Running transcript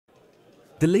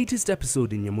The latest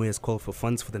episode in Nyamoya's call for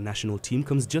funds for the national team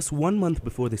comes just 1 month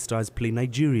before the Stars play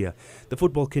Nigeria. The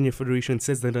Football Kenya Federation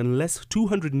says that unless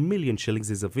 200 million shillings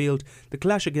is availed, the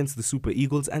clash against the Super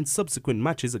Eagles and subsequent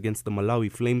matches against the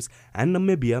Malawi Flames and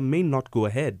Namibia may not go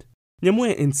ahead.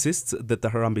 Nyamoya insists that the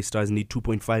Harambee Stars need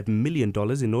 $2.5 million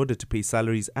in order to pay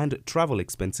salaries and travel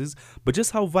expenses, but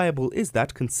just how viable is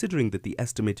that considering that the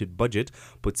estimated budget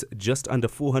puts just under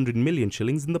 400 million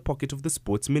shillings in the pocket of the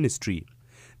Sports Ministry?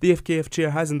 The FKF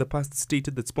chair has in the past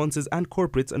stated that sponsors and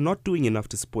corporates are not doing enough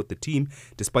to support the team,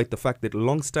 despite the fact that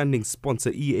long-standing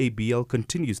sponsor EABL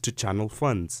continues to channel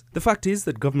funds. The fact is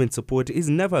that government support is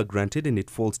never granted and it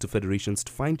falls to federations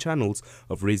to find channels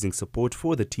of raising support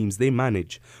for the teams they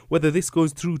manage. Whether this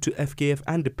goes through to FKF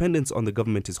and dependence on the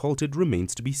government is halted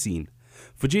remains to be seen.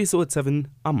 For JSO at 7,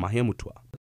 I'm Mahia Mutwa.